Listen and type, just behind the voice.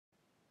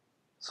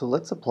So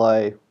let's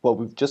apply what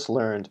we've just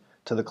learned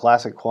to the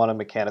classic quantum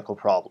mechanical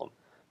problem,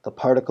 the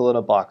particle in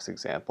a box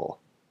example.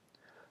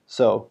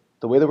 So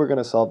the way that we're going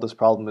to solve this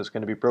problem is going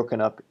to be broken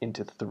up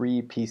into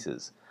three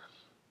pieces.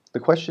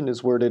 The question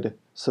is worded,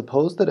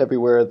 suppose that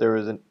everywhere there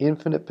is an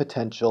infinite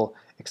potential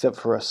except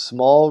for a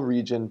small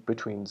region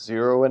between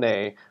 0 and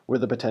A where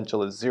the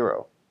potential is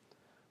 0.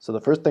 So the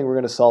first thing we're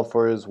going to solve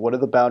for is what are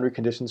the boundary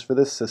conditions for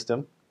this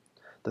system?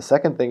 The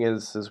second thing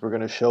is we're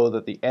going to show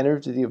that the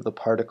energy of the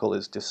particle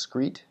is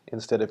discrete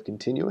instead of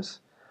continuous.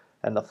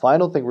 And the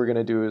final thing we're going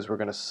to do is we're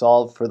going to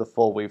solve for the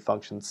full wave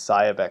function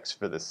psi of x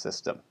for this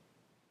system.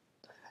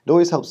 It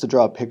always helps to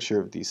draw a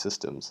picture of these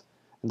systems.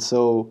 And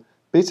so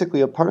basically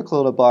a particle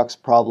in a box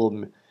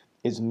problem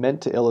is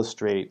meant to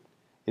illustrate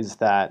is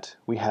that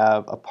we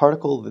have a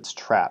particle that's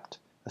trapped.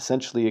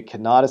 Essentially it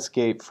cannot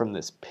escape from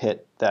this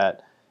pit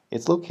that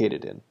it's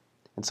located in.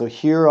 And so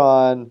here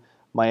on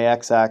my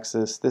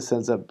x-axis, this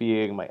ends up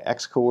being my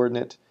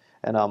x-coordinate,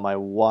 and on my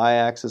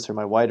y-axis or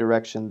my y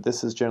direction,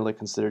 this is generally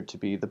considered to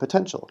be the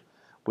potential,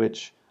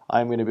 which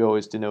I'm going to be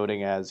always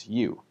denoting as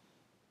u.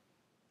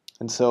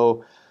 And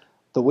so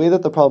the way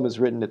that the problem is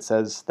written, it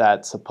says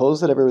that suppose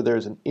that everywhere there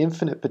is an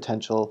infinite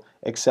potential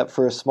except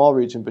for a small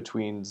region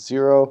between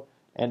 0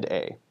 and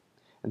A.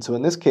 And so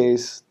in this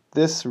case,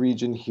 this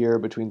region here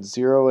between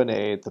 0 and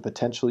A, the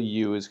potential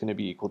u is going to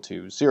be equal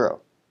to 0.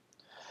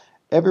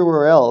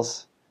 Everywhere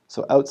else,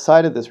 so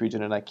outside of this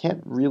region, and I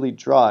can't really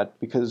draw it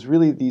because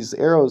really these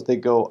arrows, they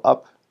go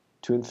up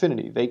to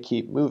infinity. They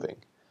keep moving.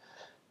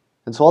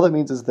 And so all that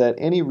means is that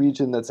any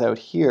region that's out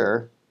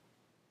here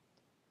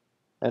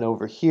and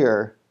over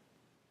here,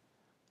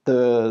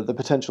 the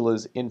potential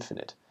is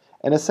infinite.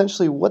 And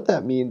essentially what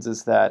that means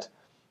is that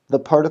the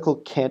particle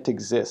can't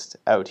exist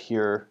out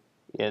here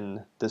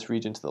in this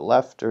region to the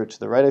left, or to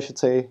the right I should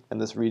say, and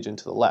this region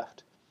to the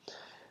left.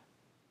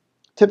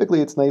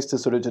 Typically it's nice to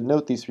sort of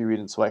denote these three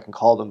regions so I can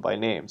call them by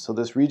name. So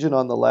this region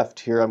on the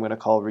left here I'm going to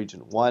call region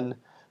 1.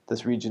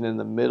 This region in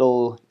the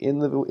middle in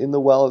the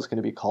well is going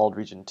to be called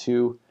region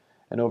 2.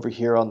 And over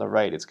here on the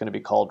right it's going to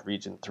be called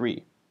region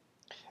 3.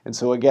 And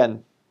so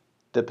again,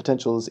 the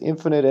potential is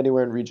infinite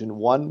anywhere in region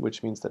 1,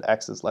 which means that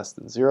x is less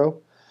than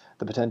 0.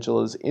 The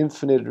potential is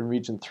infinite in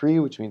region 3,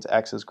 which means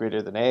x is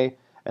greater than a.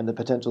 And the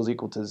potential is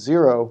equal to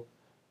 0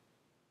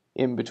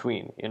 in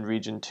between, in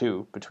region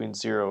 2, between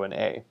 0 and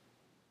a.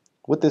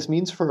 What this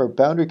means for our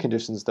boundary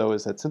conditions, though,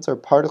 is that since our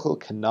particle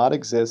cannot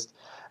exist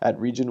at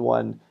region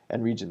 1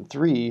 and region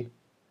 3,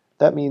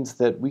 that means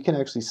that we can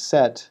actually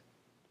set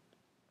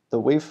the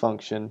wave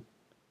function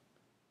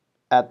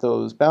at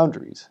those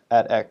boundaries,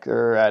 at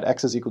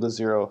x is equal to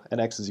 0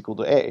 and x is equal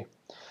to a.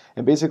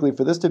 And basically,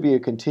 for this to be a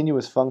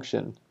continuous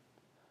function,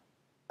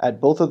 at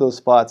both of those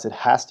spots, it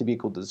has to be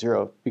equal to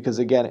 0, because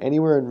again,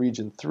 anywhere in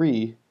region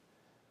 3,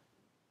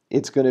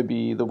 it's going to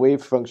be the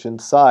wave function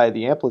psi,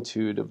 the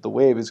amplitude of the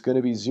wave, is going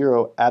to be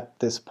 0 at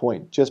this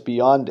point, just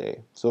beyond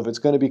a. So if it's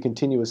going to be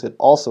continuous, it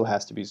also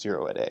has to be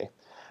 0 at a.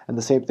 And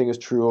the same thing is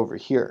true over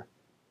here.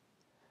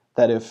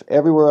 That if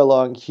everywhere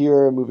along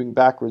here moving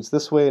backwards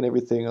this way and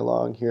everything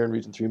along here in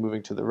region 3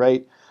 moving to the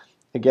right,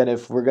 again,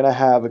 if we're going to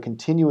have a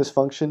continuous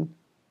function,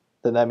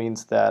 then that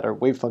means that our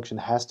wave function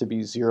has to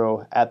be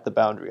 0 at the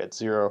boundary, at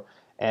 0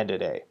 and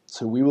at a.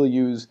 So we will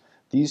use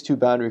these two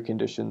boundary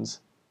conditions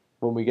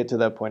when we get to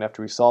that point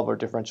after we solve our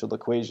differential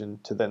equation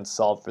to then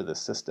solve for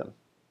this system.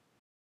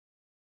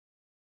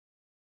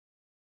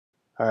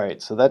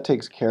 Alright, so that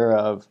takes care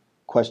of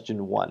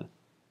question 1.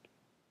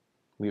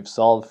 We've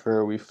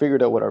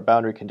figured out what our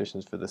boundary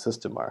conditions for the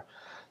system are.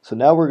 So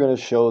now we're going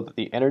to show that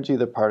the energy of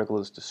the particle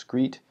is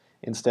discrete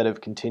instead of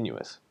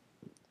continuous.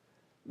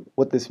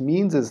 What this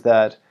means is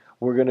that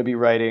we're going to be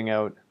writing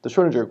out the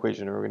Schrodinger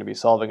equation, and we're going to be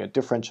solving a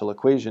differential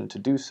equation to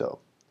do so.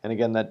 And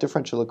again, that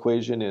differential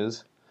equation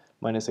is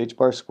minus h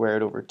bar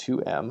squared over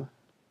 2m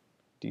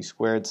d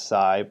squared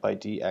psi by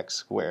dx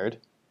squared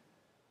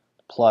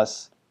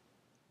plus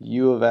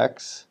u of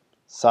x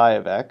psi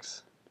of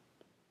x,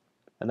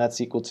 and that's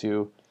equal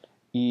to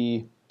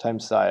e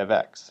times psi of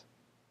x.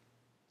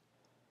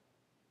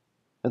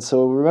 And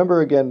so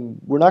remember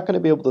again, we're not going to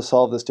be able to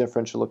solve this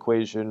differential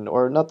equation,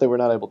 or not that we're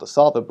not able to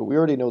solve it, but we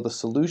already know the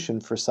solution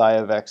for psi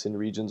of x in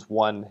regions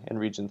 1 and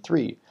region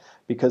 3.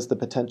 Because the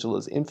potential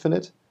is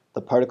infinite,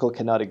 the particle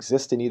cannot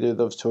exist in either of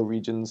those two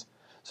regions,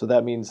 so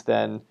that means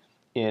then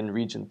in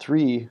region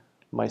 3,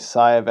 my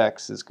psi of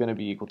x is going to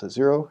be equal to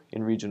 0.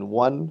 In region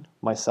 1,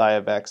 my psi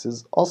of x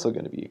is also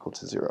going to be equal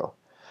to 0.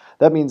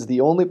 That means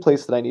the only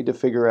place that I need to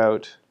figure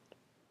out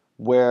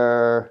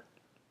where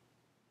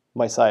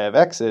my psi of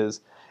x is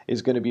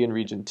going to be in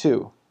region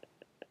 2,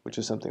 which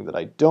is something that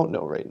I don't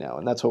know right now,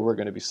 and that's what we're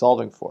going to be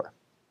solving for.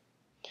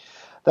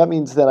 That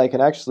means that I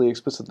can actually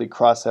explicitly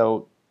cross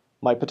out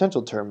my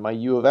potential term, my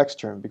u of x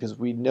term, because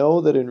we know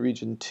that in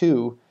region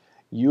 2,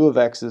 u of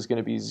x is going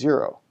to be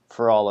 0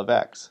 for all of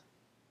x.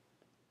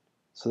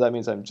 So that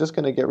means I'm just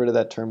going to get rid of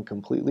that term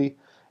completely,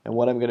 and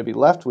what I'm going to be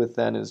left with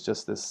then is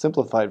just this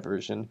simplified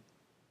version,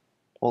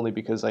 only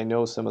because I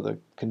know some of the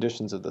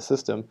conditions of the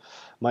system,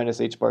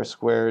 minus h bar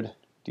squared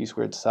d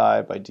squared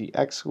psi by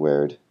dx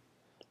squared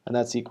and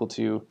that's equal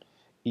to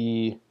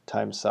e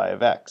times psi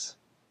of x.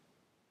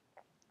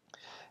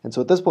 And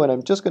so at this point,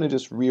 I'm just going to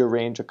just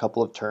rearrange a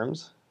couple of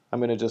terms. I'm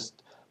going to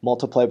just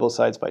multiply both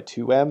sides by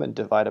 2m and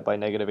divide it by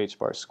negative h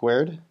bar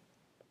squared.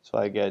 So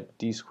I get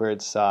d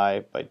squared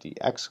psi by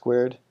dx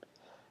squared,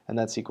 and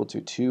that's equal to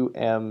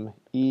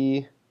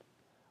 2me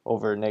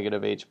over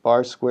negative h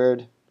bar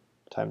squared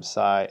times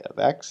psi of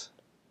x.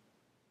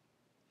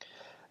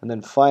 And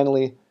then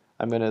finally,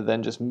 I'm going to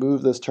then just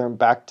move this term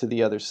back to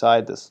the other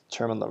side, this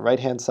term on the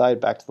right-hand side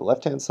back to the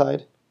left-hand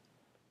side,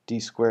 d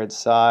squared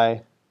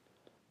psi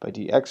by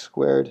dx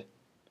squared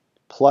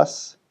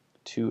plus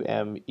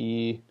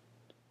 2me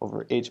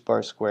over h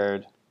bar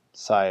squared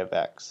psi of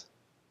x.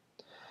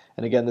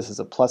 And again, this is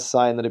a plus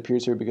sign that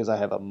appears here because I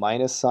have a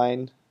minus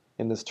sign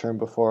in this term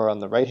before on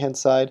the right-hand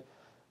side.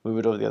 Move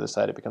it over the other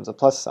side, it becomes a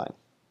plus sign.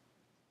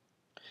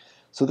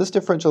 So this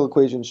differential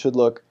equation should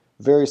look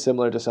very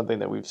similar to something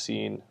that we've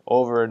seen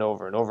over and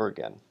over and over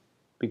again.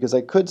 Because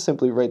I could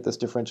simply write this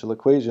differential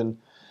equation,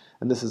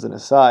 and this is an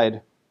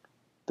aside,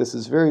 this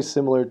is very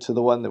similar to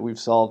the one that we've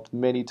solved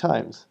many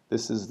times.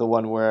 This is the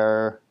one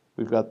where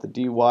we've got the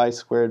dy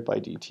squared by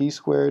dt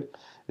squared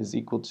is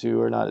equal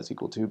to, or not is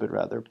equal to, but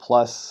rather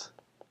plus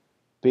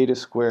beta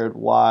squared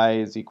y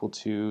is equal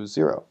to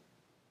 0.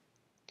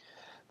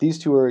 These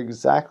two are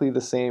exactly the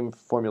same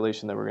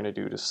formulation that we're going to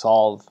do to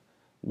solve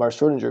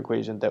Marsh-Schrodinger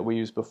equation that we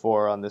used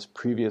before on this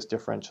previous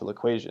differential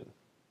equation.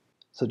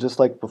 So just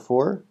like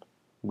before,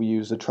 we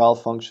use a trial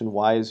function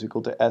y is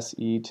equal to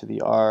se to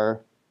the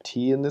rt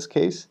in this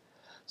case.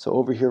 So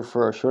over here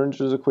for our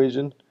Schrodinger's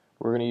equation,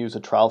 we're going to use a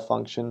trial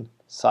function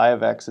psi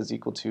of x is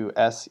equal to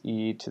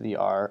se to the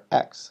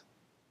rx.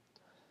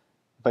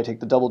 If I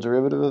take the double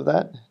derivative of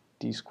that,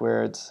 d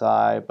squared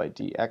psi by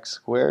dx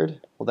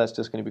squared, well, that's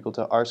just going to be equal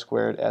to r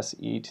squared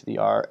se to the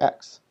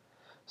rx.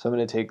 So I'm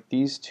going to take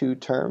these two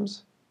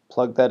terms,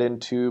 plug that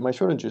into my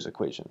Schrodinger's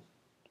equation.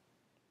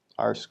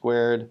 R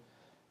squared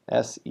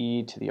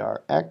se to the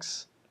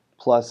rx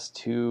plus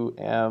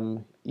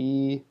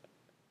 2me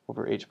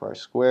over h bar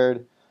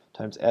squared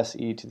times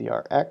se to the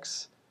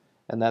rx,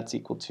 and that's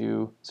equal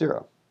to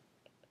 0,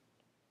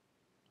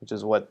 which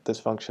is what this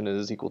function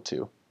is equal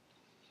to.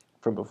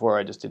 From before,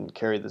 I just didn't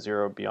carry the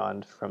 0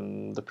 beyond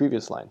from the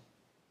previous line.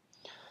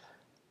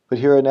 But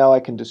here and now I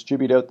can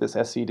distribute out this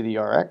se to the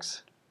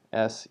rx,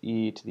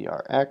 se to the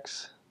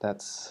rx,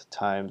 that's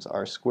times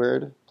r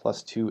squared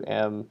plus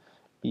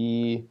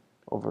 2me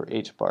over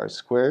h bar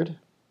squared, and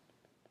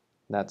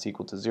that's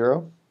equal to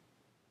 0.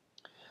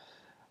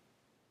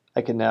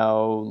 I can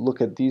now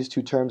look at these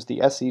two terms.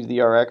 The se to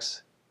the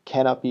rx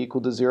cannot be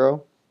equal to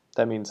 0.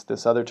 That means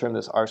this other term,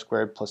 this r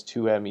squared plus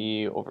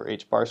 2me over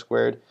h bar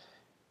squared,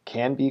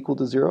 can be equal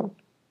to 0.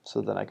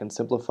 So then I can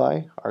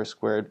simplify r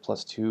squared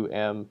plus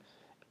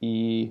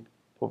 2me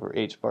over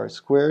h bar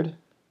squared.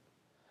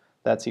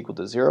 That's equal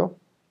to 0.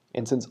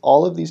 And since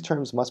all of these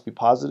terms must be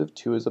positive,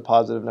 2 is a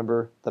positive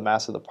number, the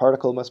mass of the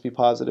particle must be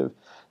positive,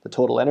 the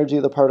total energy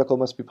of the particle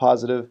must be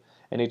positive,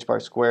 and h bar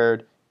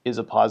squared is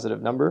a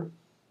positive number,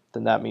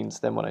 then that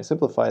means then when I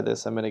simplify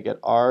this, I'm going to get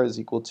r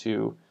is equal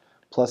to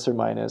plus or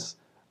minus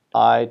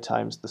I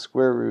times the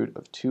square root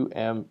of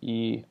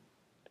 2me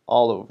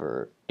all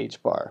over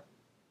h bar.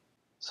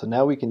 So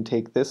now we can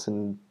take this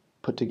and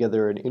put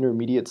together an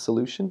intermediate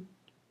solution.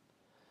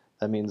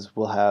 That means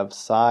we'll have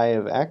psi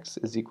of x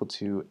is equal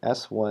to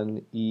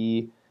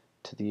s1e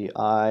to the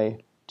I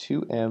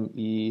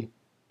 2me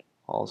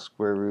all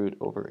square root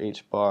over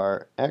h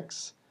bar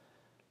x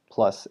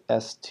plus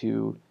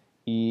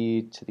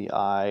s2e to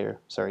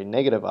the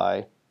negative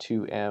I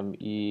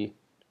 2me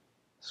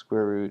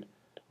square root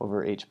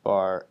over h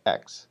bar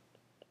x.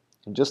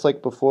 And just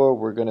like before,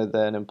 we're going to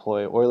then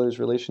employ Euler's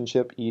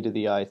relationship, e to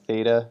the I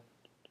theta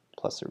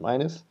plus or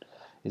minus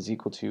is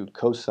equal to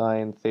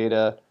cosine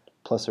theta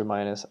plus or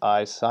minus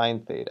I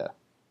sine theta.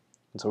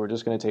 And so we're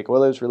just going to take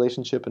Euler's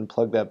relationship and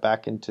plug that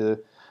back into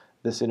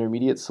this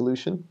intermediate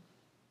solution.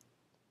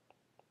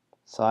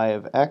 Psi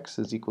of x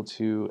is equal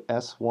to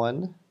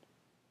s1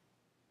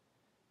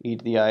 e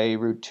to the I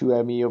root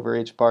 2me over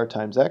h bar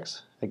times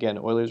x. Again,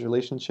 Euler's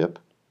relationship.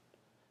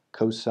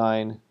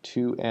 Cosine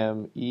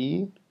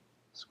 2me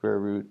square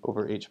root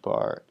over h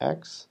bar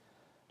x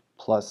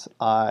plus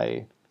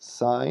I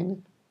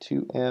sine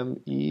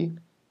 2me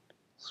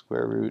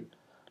square root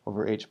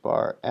over h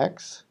bar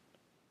x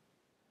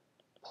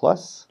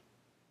plus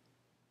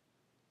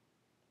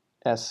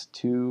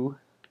s2,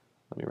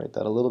 let me write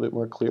that a little bit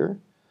more clear,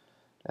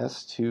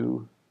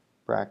 s2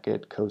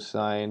 bracket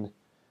cosine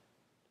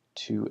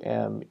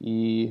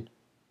 2me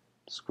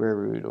square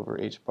root over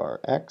h bar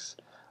x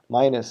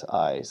minus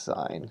I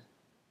sine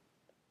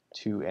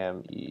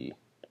 2me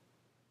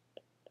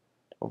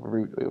over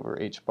root over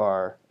h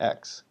bar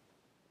x.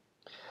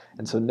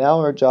 And so now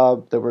our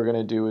job that we're going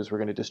to do is we're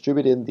going to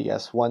distribute in the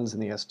s1s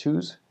and the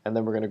s2s, and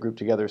then we're going to group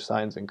together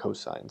sines and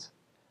cosines,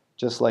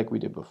 just like we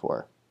did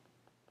before.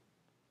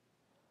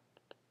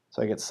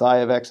 So I get psi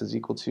of x is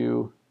equal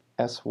to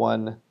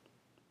s1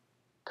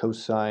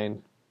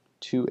 cosine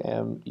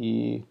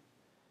 2me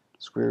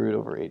square root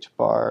over h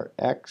bar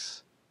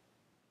x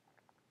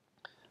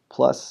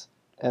plus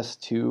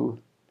S2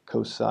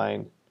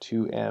 cosine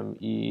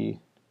 2me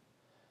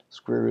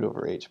square root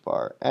over h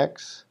bar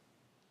x,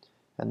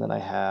 and then I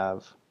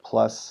have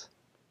plus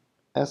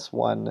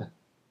S1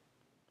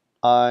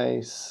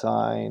 I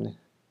sine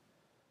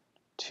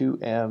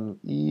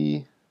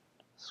 2me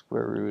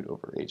square root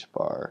over h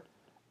bar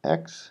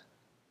x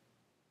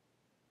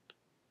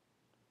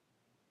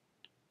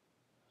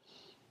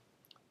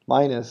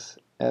minus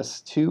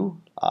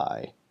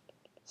S2I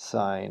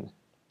sine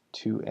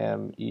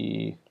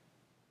 2me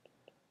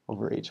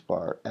over h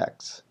bar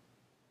x.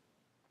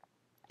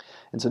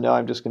 And so now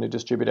I'm just going to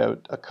distribute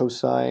out a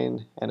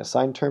cosine and a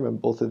sine term in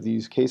both of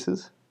these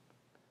cases.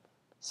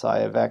 Psi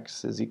of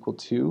x is equal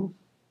to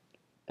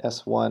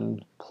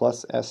S1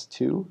 plus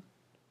S2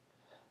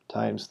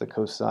 times the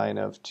cosine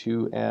of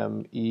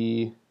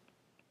 2me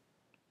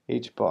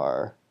h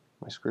bar,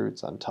 my square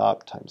root's on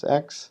top, times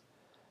x.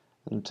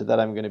 And to that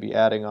I'm going to be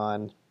adding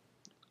on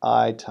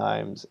I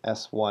times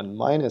S1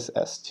 minus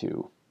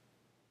S2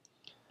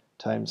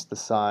 times the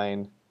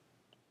sine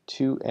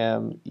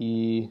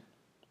 2me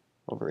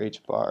over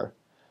h bar,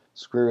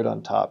 square root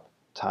on top,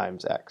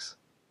 times x.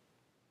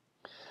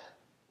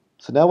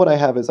 So now what I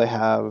have is I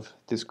have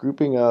this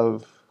grouping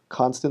of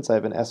constants. I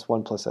have an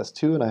S1 plus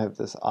S2, and I have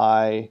this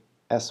I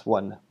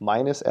S1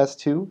 minus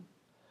S2.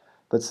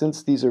 But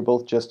since these are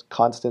both just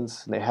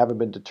constants and they haven't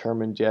been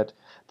determined yet,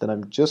 then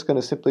I'm just going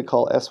to simply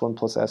call S1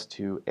 plus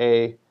S2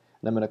 A, and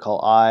I'm going to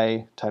call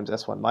I times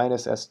S1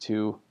 minus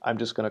S2, I'm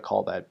just going to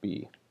call that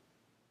B.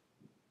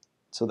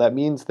 So that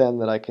means then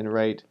that I can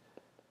write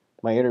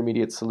my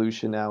intermediate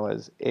solution now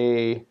as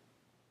A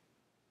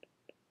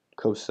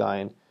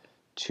cosine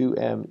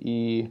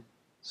 2me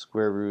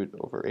square root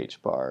over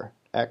h bar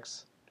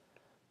x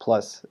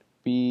plus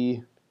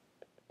B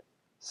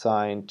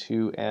sine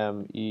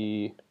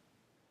 2me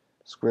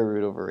square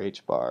root over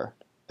h bar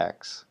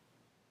x.